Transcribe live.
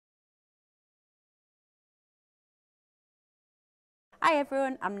Hi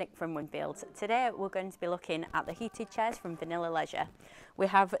everyone, I'm Nick from Winfields. Today we're going to be looking at the heated chairs from Vanilla Leisure. We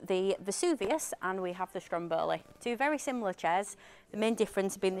have the Vesuvius and we have the Stromboli. Two very similar chairs, the main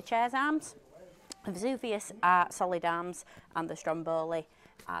difference being the chair's arms. The Vesuvius are solid arms and the Stromboli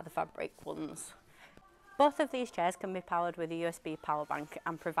are the fabric ones. Both of these chairs can be powered with a USB power bank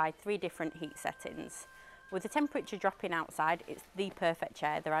and provide 3 different heat settings. With the temperature dropping outside, it's the perfect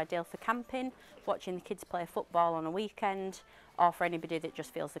chair. They're ideal for camping, watching the kids play football on a weekend, or for anybody that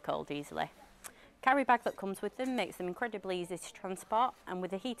just feels the cold easily. Carry bag that comes with them makes them incredibly easy to transport, and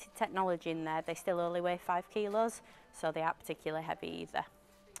with the heated technology in there, they still only weigh 5 kilos, so they aren't particularly heavy either.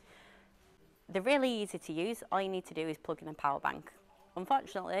 They're really easy to use. All you need to do is plug in a power bank.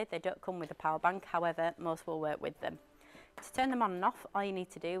 Unfortunately, they don't come with a power bank, however, most will work with them. To turn them on and off, all you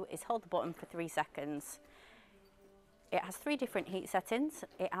need to do is hold the button for 3 seconds. It has 3 different heat settings.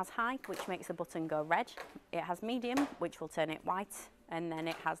 It has high, which makes the button go red. It has medium, which will turn it white. And then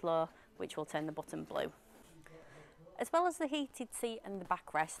it has low, which will turn the button blue. As well as the heated seat and the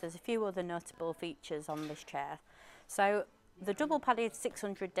backrest, there's a few other notable features on this chair. So the double padded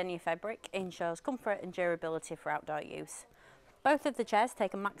 600 denier fabric ensures comfort and durability for outdoor use. Both of the chairs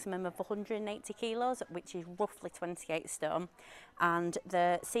take a maximum of 180 kilos, which is roughly 28 stone, and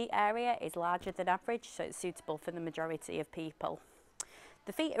the seat area is larger than average, so it's suitable for the majority of people.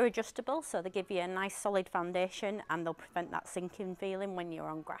 The feet are adjustable, so they give you a nice solid foundation and they'll prevent that sinking feeling when you're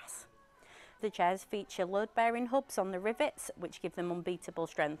on grass. The chairs feature load-bearing hubs on the rivets, which give them unbeatable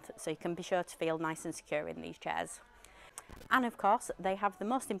strength, so you can be sure to feel nice and secure in these chairs. And of course, they have the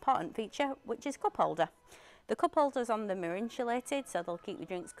most important feature, which is cup holder. The cup holders on them are insulated, so they'll keep your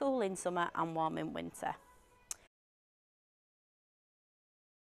drinks cool in summer and warm in winter.